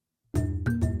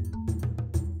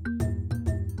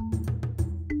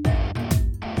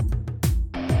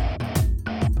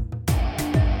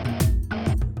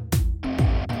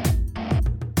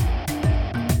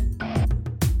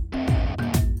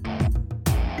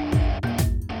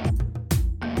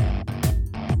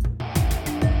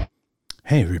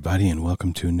Hey everybody, and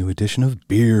welcome to a new edition of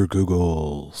Beer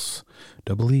Googles.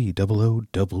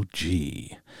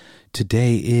 EEOOG.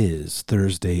 Today is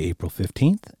Thursday, April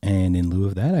 15th, and in lieu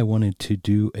of that, I wanted to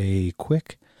do a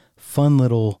quick, fun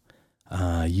little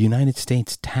United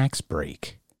States tax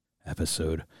break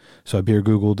episode. So I Beer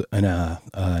Googled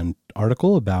an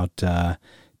article about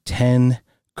 10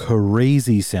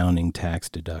 crazy-sounding tax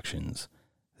deductions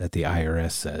that the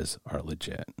IRS says are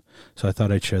legit. So I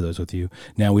thought I'd share those with you.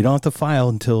 Now, we don't have to file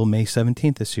until May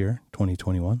 17th this year,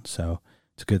 2021, so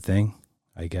it's a good thing,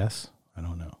 I guess. I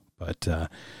don't know. But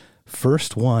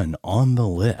first one on the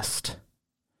list,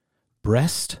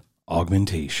 breast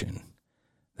augmentation.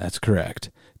 That's correct.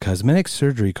 Cosmetic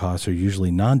surgery costs are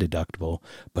usually non-deductible,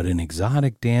 but an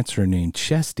exotic dancer named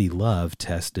Chesty Love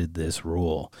tested this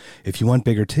rule. If you want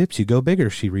bigger tips, you go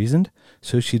bigger, she reasoned.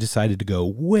 So she decided to go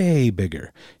way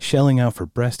bigger, shelling out for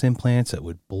breast implants that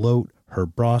would bloat her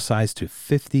bra size to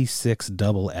 56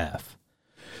 double F.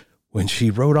 When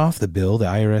she wrote off the bill, the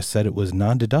IRS said it was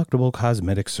non-deductible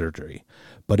cosmetic surgery.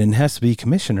 But in Hess v.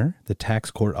 Commissioner, the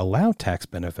tax court allowed tax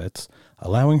benefits,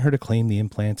 allowing her to claim the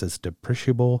implants as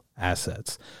depreciable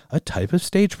assets, a type of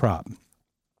stage prop.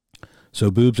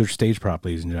 So boobs are stage prop,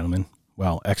 ladies and gentlemen.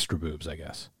 Well, extra boobs, I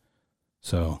guess.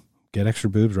 So get extra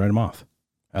boobs, write them off.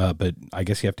 But I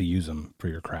guess you have to use them for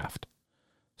your craft.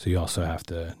 So you also have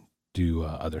to do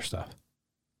other stuff.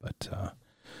 But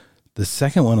the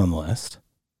second one on the list,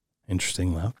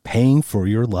 interesting enough, paying for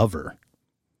your lover.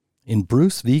 In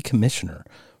Bruce v. Commissioner,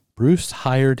 Bruce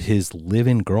hired his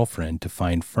live-in girlfriend to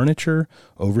find furniture,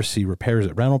 oversee repairs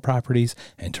at rental properties,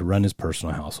 and to run his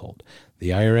personal household. The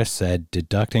IRS said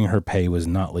deducting her pay was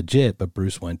not legit, but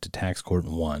Bruce went to tax court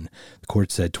and won. The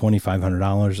court said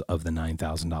 $2,500 of the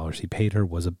 $9,000 he paid her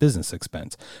was a business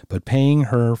expense, but paying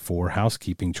her for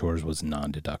housekeeping chores was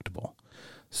non-deductible.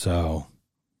 So,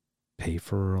 pay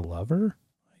for a lover,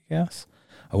 I guess?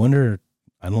 I wonder,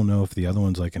 I don't know if the other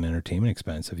one's like an entertainment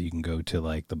expense, if you can go to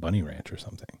like the Bunny Ranch or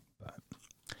something. But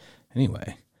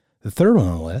anyway, the third one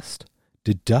on the list,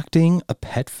 deducting a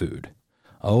pet food.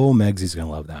 Oh, Megsy's going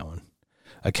to love that one.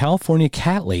 A California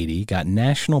cat lady got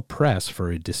national press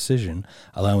for a decision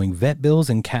allowing vet bills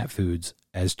and cat foods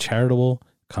as charitable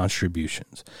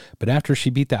contributions. But after she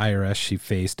beat the IRS, she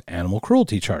faced animal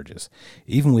cruelty charges.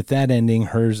 Even with that ending,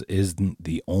 hers isn't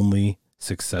the only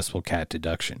successful cat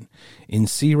deduction. In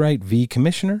Seawright v.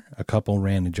 Commissioner, a couple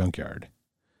ran a junkyard.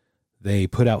 They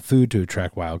put out food to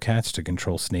attract wild cats to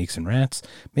control snakes and rats,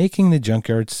 making the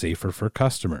junkyard safer for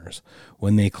customers.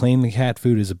 When they claimed the cat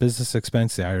food as a business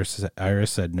expense, the IRS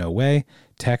said no way.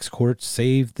 Tax court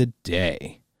saved the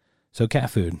day. So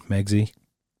cat food, Megsy,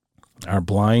 our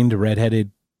blind redheaded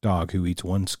dog who eats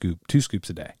 2 scoops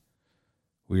a day.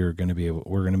 We're going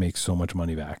to make so much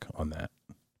money back on that.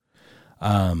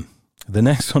 The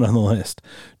next one on the list,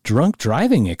 drunk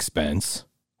driving expense.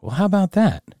 Well, how about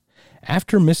that?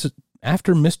 After Mr.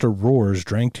 Roars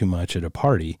drank too much at a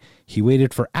party, he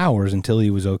waited for hours until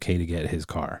he was okay to get his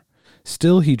car.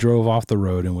 Still, he drove off the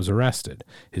road and was arrested.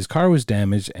 His car was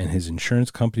damaged and his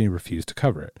insurance company refused to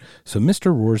cover it. So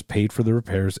Mr. Roars paid for the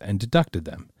repairs and deducted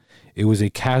them. It was a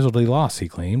casualty loss, he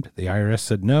claimed. The IRS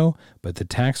said no, but the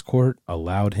tax court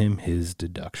allowed him his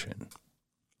deduction.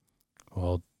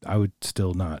 Well, I would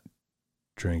still not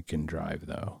drink and drive,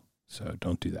 though, so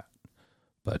don't do that.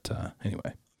 But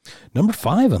anyway, number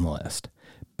 5 on the list,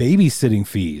 babysitting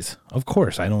fees. Of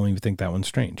course, I don't even think that one's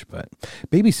strange, but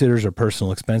babysitters are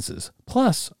personal expenses.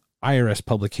 Plus, IRS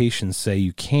publications say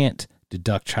you can't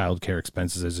deduct childcare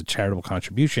expenses as a charitable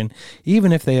contribution,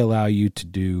 even if they allow you to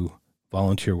do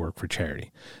volunteer work for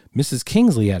charity. Mrs.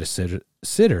 Kingsley had a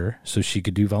sitter so she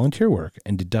could do volunteer work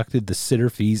and deducted the sitter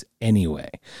fees anyway.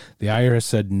 The IRS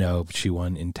said no, but she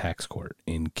won in tax court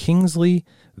in Kingsley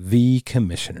v.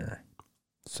 Commissioner.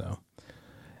 So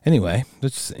anyway,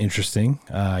 that's interesting.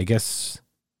 I guess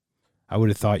I would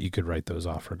have thought you could write those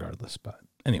off regardless, but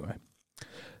anyway.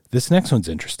 This next one's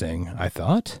interesting, I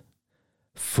thought.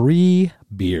 Free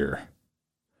beer.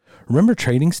 Remember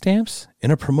trading stamps?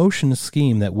 In a promotion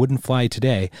scheme that wouldn't fly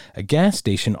today, a gas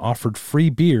station offered free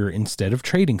beer instead of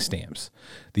trading stamps.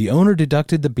 The owner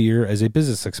deducted the beer as a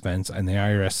business expense, and the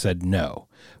IRS said no.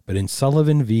 But in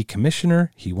Sullivan v.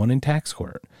 Commissioner, he won in tax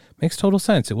court. Makes total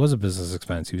sense. It was a business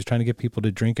expense. He was trying to get people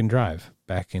to drink and drive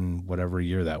back in whatever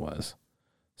year that was.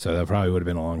 So that probably would have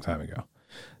been a long time ago.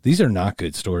 These are not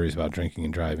good stories about drinking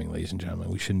and driving, ladies and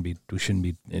gentlemen. We shouldn't be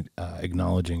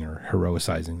acknowledging or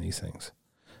heroicizing these things.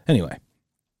 Anyway,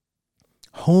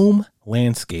 home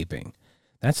landscaping.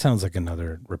 That sounds like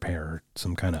another repair,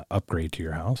 some kind of upgrade to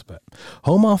your house. But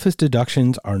home office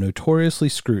deductions are notoriously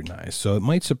scrutinized, so it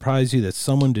might surprise you that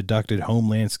someone deducted home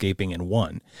landscaping and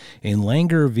won. In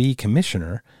Langer v.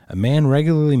 Commissioner, a man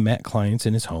regularly met clients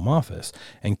in his home office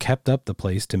and kept up the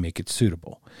place to make it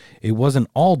suitable. It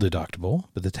wasn't all deductible,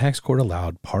 but the tax court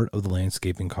allowed part of the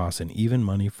landscaping costs and even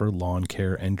money for lawn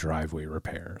care and driveway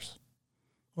repairs.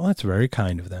 Well, that's very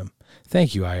kind of them.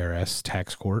 Thank you, IRS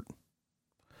tax court.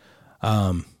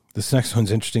 This next one's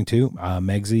interesting too.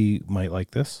 Megsy might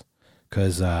like this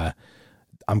because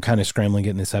I'm kind of scrambling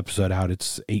getting this episode out.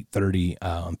 It's 8:30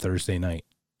 on Thursday night,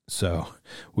 so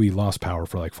we lost power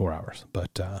for like 4 hours.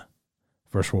 But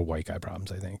first world white guy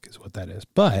problems, I think, is what that is.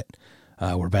 But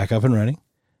we're back up and running,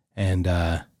 and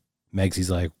Megsy's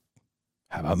like,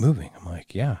 "How about moving?" I'm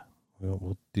like, "Yeah,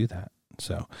 we'll do that."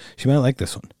 So she might like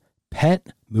this one.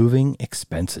 Pet moving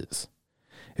expenses.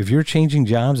 If you're changing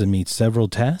jobs and meet several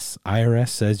tests, IRS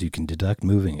says you can deduct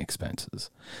moving expenses.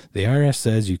 The IRS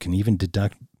says you can even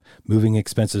deduct moving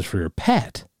expenses for your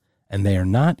pet, and they are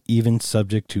not even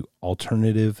subject to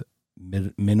alternative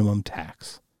minimum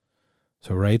tax.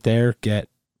 So right there, get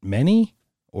many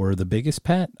or the biggest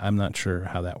pet. I'm not sure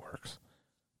how that works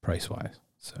price-wise.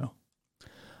 So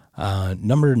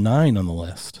number 9 on the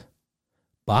list,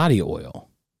 body oil.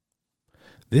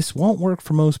 This won't work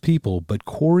for most people, but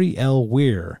Corey L.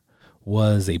 Weir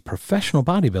was a professional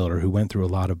bodybuilder who went through a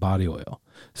lot of body oil,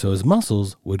 so his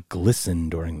muscles would glisten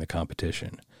during the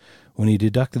competition. When he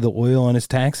deducted the oil on his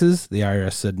taxes, the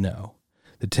IRS said no.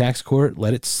 The tax court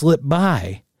let it slip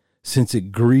by since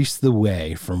it greased the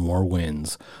way for more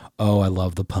wins. Oh, I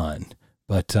love the pun.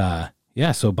 But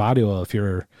yeah, so body oil, if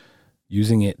you're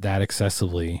using it that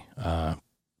excessively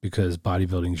because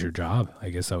bodybuilding's your job,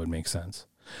 I guess that would make sense.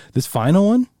 This final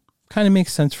one kind of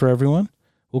makes sense for everyone.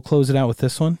 We'll close it out with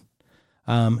this one.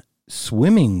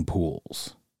 Swimming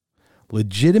pools.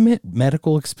 Legitimate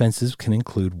medical expenses can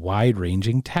include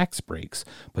wide-ranging tax breaks,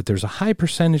 but there's a high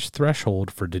percentage threshold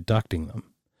for deducting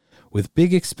them. With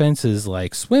big expenses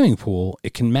like swimming pool,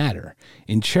 it can matter.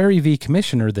 In Cherry v.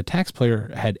 Commissioner, the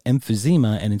taxpayer had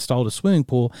emphysema and installed a swimming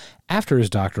pool after his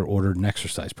doctor ordered an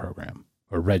exercise program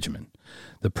or regimen.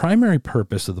 The primary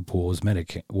purpose of the pool was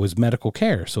medical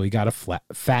care, so he got a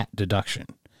fat deduction.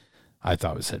 I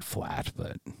thought it said flat,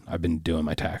 but I've been doing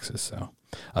my taxes, so.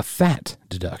 A fat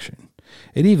deduction.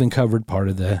 It even covered part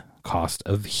of the cost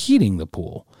of heating the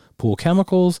pool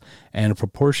chemicals, and a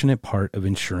proportionate part of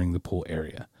insuring the pool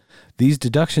area. These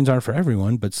deductions aren't for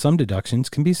everyone, but some deductions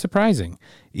can be surprising.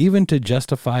 Even to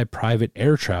justify private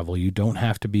air travel, you don't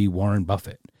have to be Warren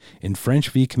Buffett. In French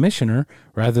v. Commissioner,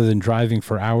 rather than driving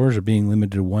for hours or being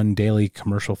limited to one daily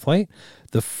commercial flight,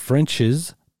 the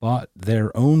Frenches bought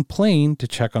their own plane to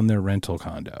check on their rental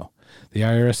condo. The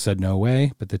IRS said no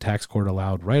way, but the tax court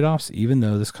allowed write-offs even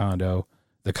though the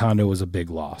condo was a big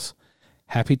loss.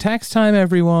 Happy tax time,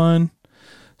 everyone!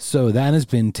 So that has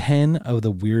been 10 of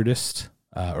the weirdest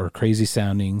or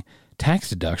crazy-sounding tax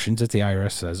deductions that the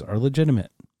IRS says are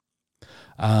legitimate.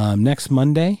 Next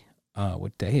Monday,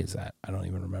 what day is that? I don't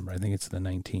even remember. I think it's the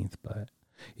 19th,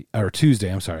 or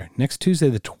Tuesday, I'm sorry. Next Tuesday,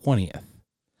 the 20th.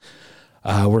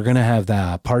 We're going to have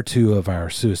the part 2 of our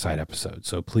suicide episode,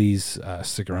 so please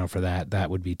stick around for that. That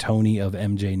would be Tony of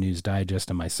MJ News Digest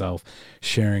and myself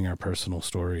sharing our personal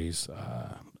stories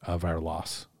of our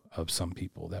loss of some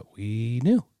people that we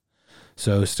knew.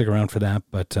 So stick around for that.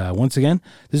 But once again,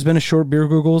 this has been a short Beer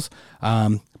Googles.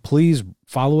 Please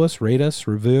follow us, rate us,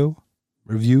 review,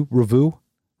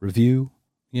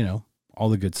 all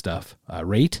the good stuff.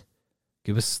 Rate,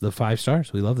 give us the 5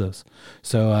 stars. We love those.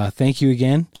 So thank you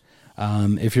again.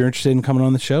 If you're interested in coming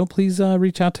on the show, please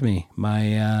reach out to me.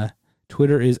 My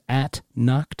Twitter is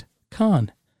 @KnockedCon.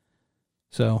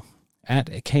 So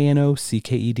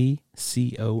 @KNOCKEDCON.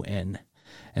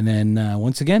 And then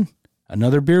once again,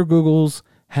 another Beer Googles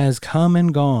has come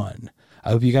and gone. I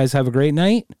hope you guys have a great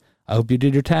night. I hope you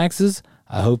did your taxes.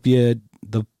 I hope the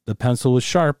pencil was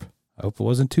sharp. I hope it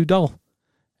wasn't too dull.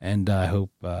 And I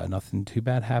hope nothing too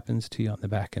bad happens to you on the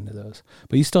back end of those.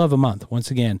 But you still have a month.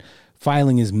 Once again,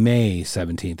 filing is May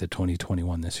 17th of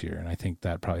 2021 this year. And I think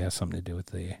that probably has something to do with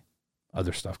the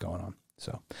other stuff going on.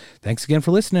 So thanks again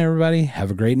for listening, everybody. Have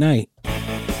a great night.